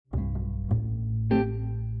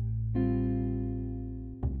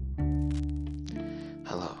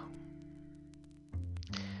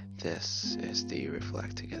This is the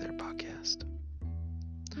Reflect Together podcast,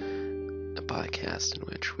 a podcast in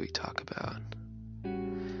which we talk about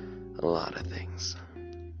a lot of things.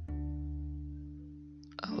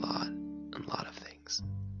 A lot of things.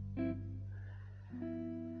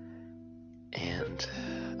 And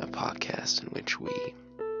a podcast in which we,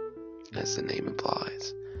 as the name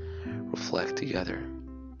implies, reflect together,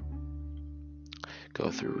 go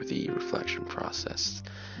through the reflection process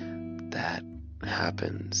that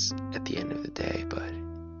happens at the end of the day, but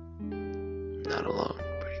not alone,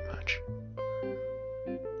 pretty much,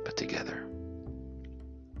 but together.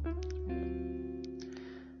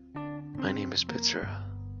 My name is Bitsura.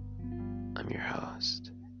 I'm your host,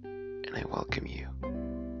 and I welcome you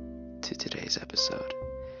to today's episode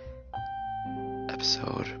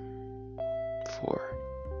 4,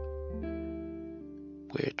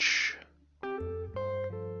 which,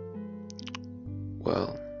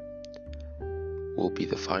 well, will be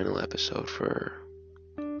the final episode for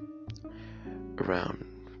around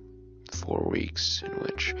 4 weeks, in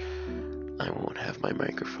which I won't have my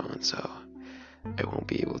microphone, so I won't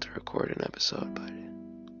be able to record an episode, but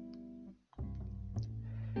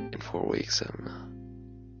in 4 weeks I'm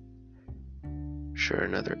sure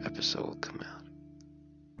another episode will come out,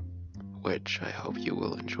 which I hope you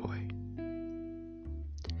will enjoy.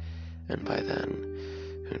 And by then,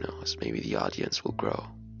 who knows, maybe the audience will grow.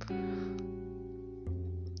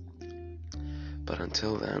 But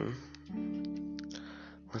until then,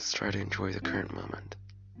 let's try to enjoy the current moment.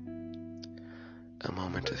 A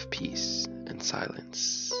moment of peace and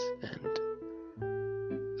silence and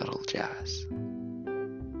a little jazz,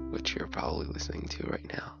 which you're probably listening to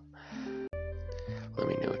right now. Let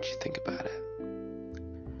me know what you think about it.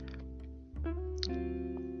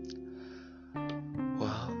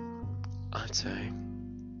 Well, I'd say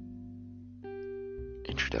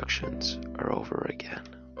introductions are over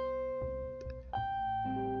again.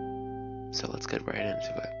 So let's get right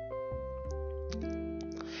into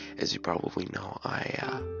it. As you probably know, I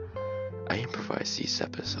improvise these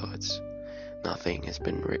episodes. Nothing has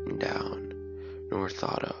been written down nor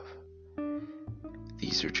thought of.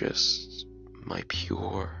 These are just my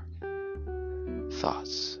pure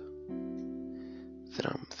thoughts that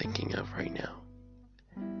I'm thinking of right now,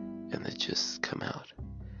 and that just come out.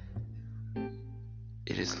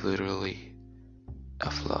 It is literally a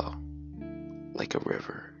flow, like a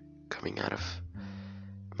river coming out of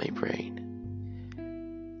my brain.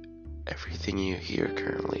 Everything you hear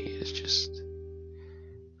currently is just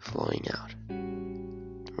flowing out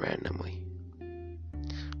randomly,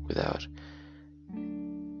 without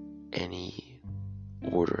any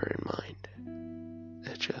order in mind.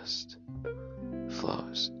 It just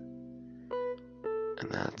flows. And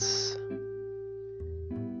that's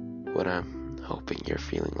what I'm hoping you're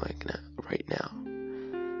feeling like right now.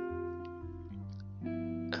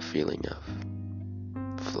 A feeling of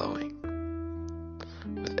flowing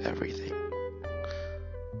with everything.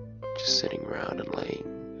 Just sitting around and laying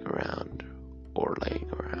around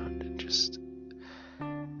and just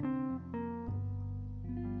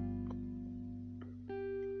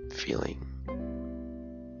feeling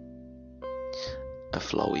a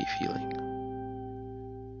flowy feeling.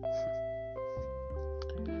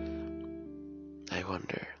 I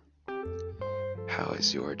wonder, how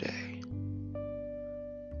is your day?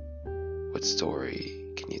 What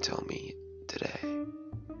story can you tell me today?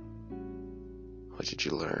 What did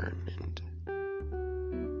you learn, and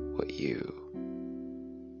what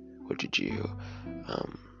did you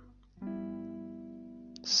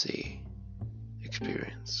see,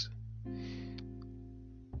 experience?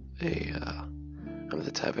 I'm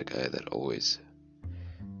the type of guy that always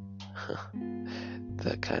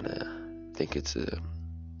that kind of think it's a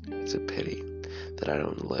pity that I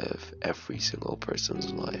don't live every single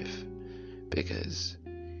person's life, because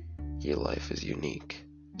your life is unique,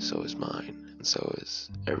 so is mine, and so is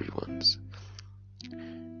everyone's.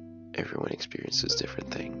 Everyone experiences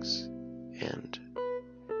different things, and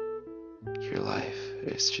your life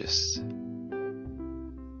is just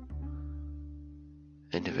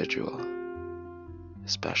individual,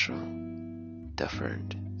 special,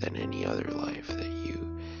 different than any other life that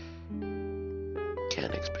you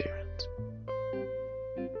can experience.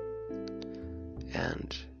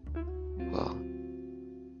 And, well,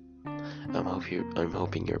 I'm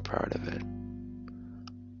hoping you're proud of it.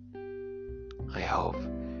 I hope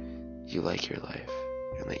you like your life,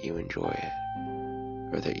 and that you enjoy it,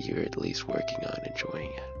 or that you're at least working on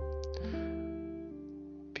enjoying it.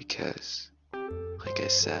 Because, like I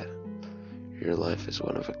said, your life is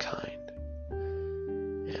one of a kind,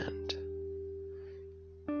 and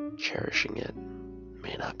cherishing it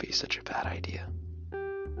may not be such a bad idea.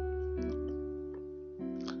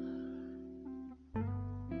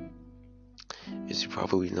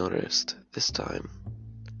 probably noticed this time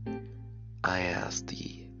I asked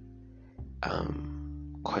the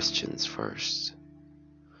questions first.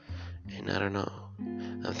 And I don't know,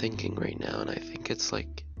 I'm thinking right now, and I think it's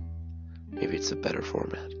like, maybe it's a better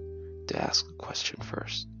format to ask a question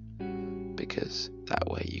first, because that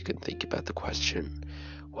way you can think about the question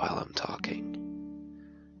while I'm talking,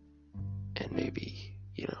 and maybe,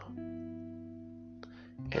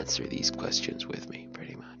 answer these questions with me,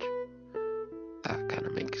 pretty much. That kind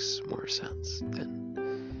of makes more sense than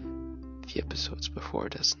the episodes before,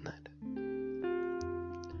 doesn't it?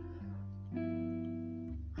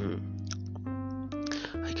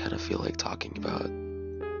 I kind of feel like talking about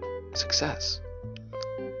success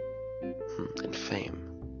and fame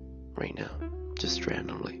right now, just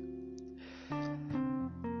randomly,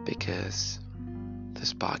 because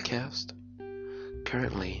this podcast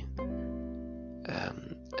currently,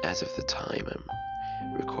 as of the time I'm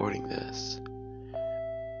recording this,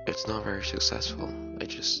 it's not very successful.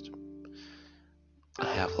 I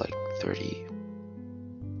have like 30,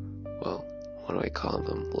 well, what do I call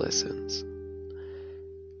them, listens,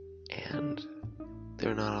 and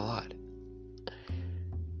they're not a lot.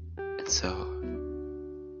 And so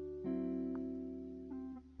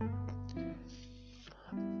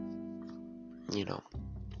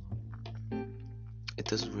it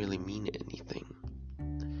doesn't really mean anything.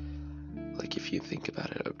 Like, if you think about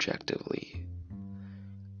it objectively,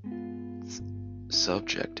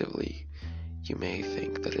 subjectively, you may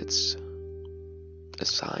think that it's a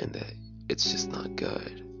sign that it's just not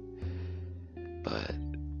good. But,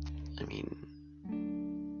 I mean,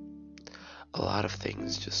 a lot of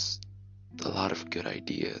good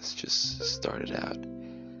ideas just started out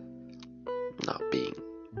not being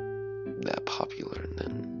that popular, and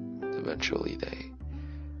then eventually they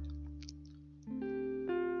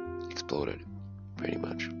exploded, pretty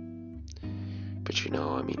much. But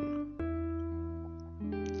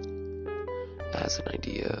as an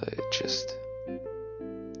idea, it just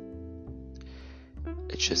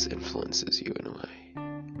influences you in a way,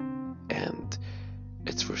 and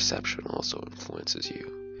its reception also influences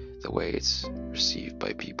you, the way it's received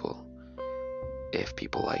by people, if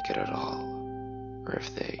people like it at all, or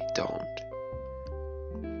if they don't,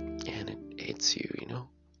 and it hits you,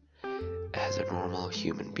 as a normal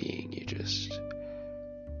human being.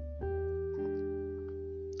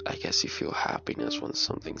 I guess you feel happiness when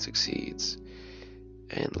something succeeds,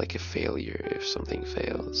 and like a failure if something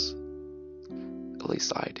fails. At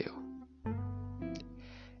least I do.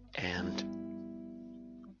 And,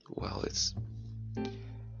 well,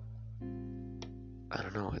 I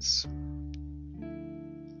don't know, it's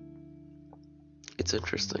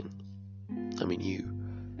interesting. You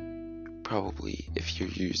probably, if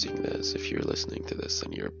you're listening to this,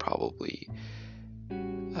 then you're probably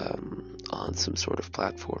on some sort of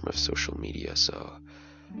platform of social media, so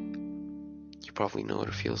you probably know what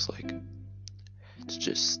it feels like to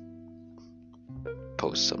just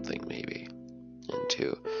post something, maybe, and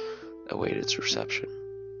to await its reception.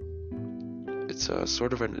 It's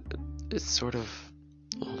sort of a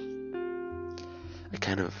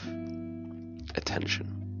kind of attention.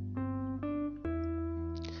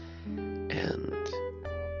 And,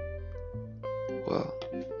 well,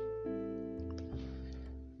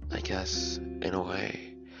 I guess in a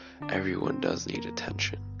way everyone does need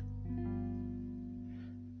attention,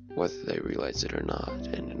 whether they realize it or not.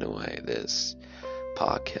 And in a way, this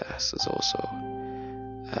podcast is also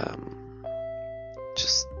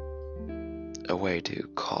just a way to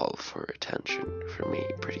call for attention for me,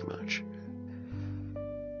 pretty much,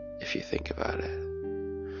 if you think about it.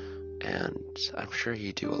 And I'm sure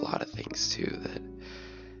you do a lot of things too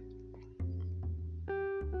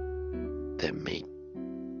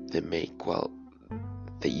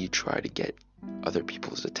that you try to get other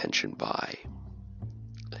people's attention by.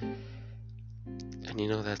 And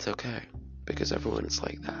that's okay, because everyone is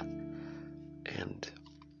like that. And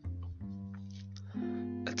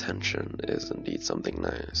attention is indeed something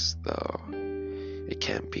nice, though it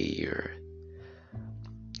can't be your,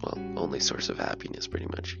 only source of happiness, pretty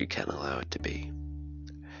much. You can't allow it to be.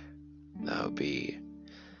 That would be,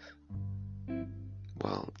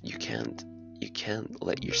 you can't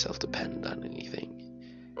let yourself depend on anything.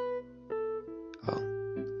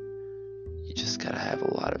 You just gotta have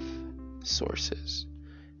a lot of sources,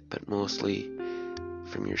 but mostly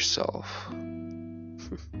from yourself. I'm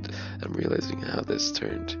realizing how this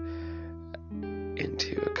turned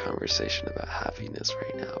into a conversation about happiness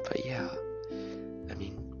right now, but yeah,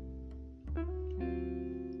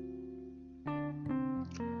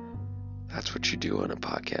 that's what you do on a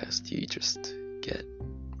podcast. You just get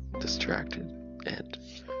distracted and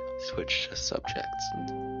switch to subjects.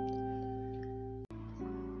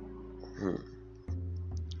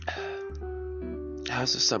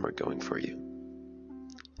 How's the summer going for you?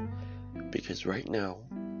 Because right now,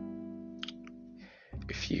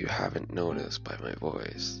 if you haven't noticed by my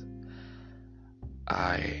voice,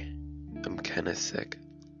 I am kind of sick.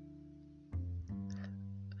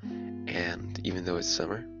 And even though it's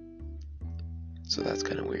summer, so that's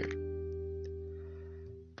kind of weird.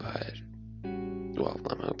 But, well,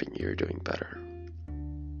 I'm hoping you're doing better.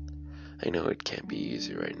 I know it can't be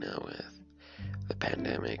easy right now with the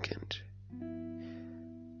pandemic and,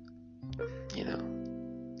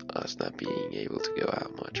 us not being able to go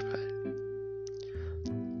out much, but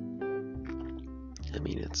I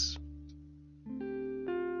mean,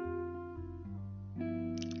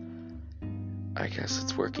 I guess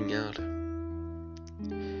it's working out.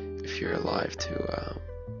 If you're alive to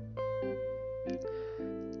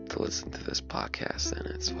listen to this podcast, then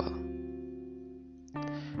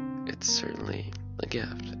it's certainly a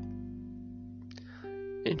gift.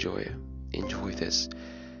 Enjoy this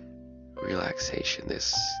relaxation,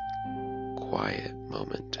 this quiet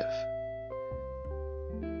moment of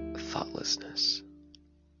thoughtlessness.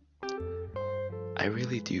 I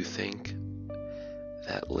really do think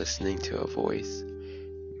that listening to a voice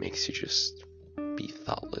makes you just be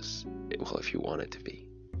thoughtless. Well, if you want it to be.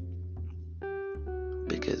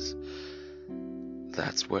 Because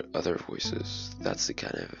that's the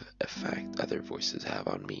kind of effect other voices have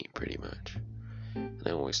on me, pretty much. And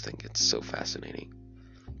I always think it's so fascinating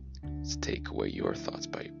to take away your thoughts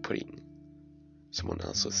by putting someone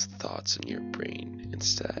else's thoughts in your brain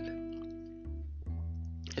instead.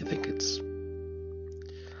 I think it's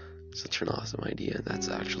such an awesome idea, and that's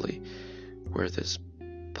actually where this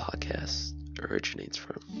podcast originates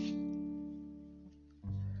from.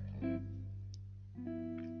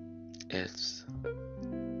 It's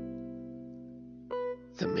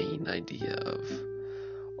the main idea of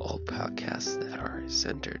all podcasts that are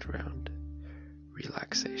centered around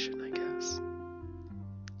relaxation, I guess.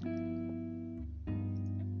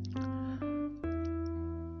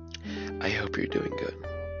 I hope you're doing good,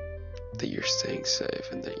 that you're staying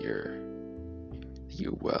safe, and that you're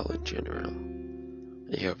well in general.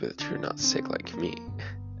 I hope that you're not sick like me.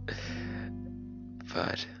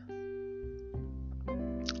 But,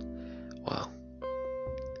 well,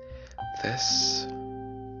 this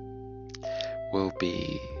will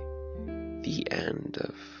be the end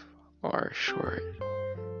of our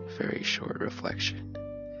very short reflection.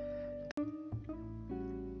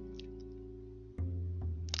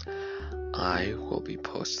 I will be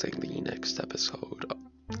posting the next episode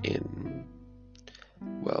in,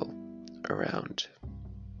 around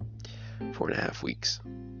 4.5 weeks.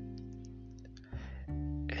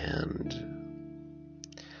 And,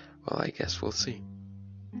 I guess we'll see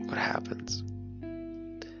what happens.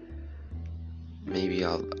 Maybe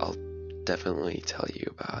I'll definitely tell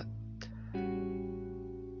you about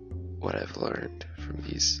what I've learned from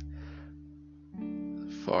these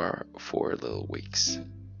 4 little weeks.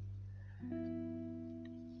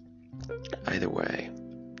 Either way,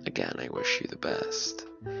 again, I wish you the best.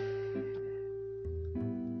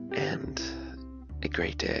 And a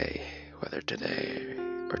great day, whether today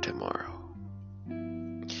or tomorrow.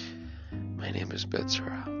 My name is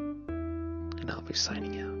Bitsura, and I'll be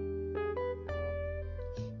signing out.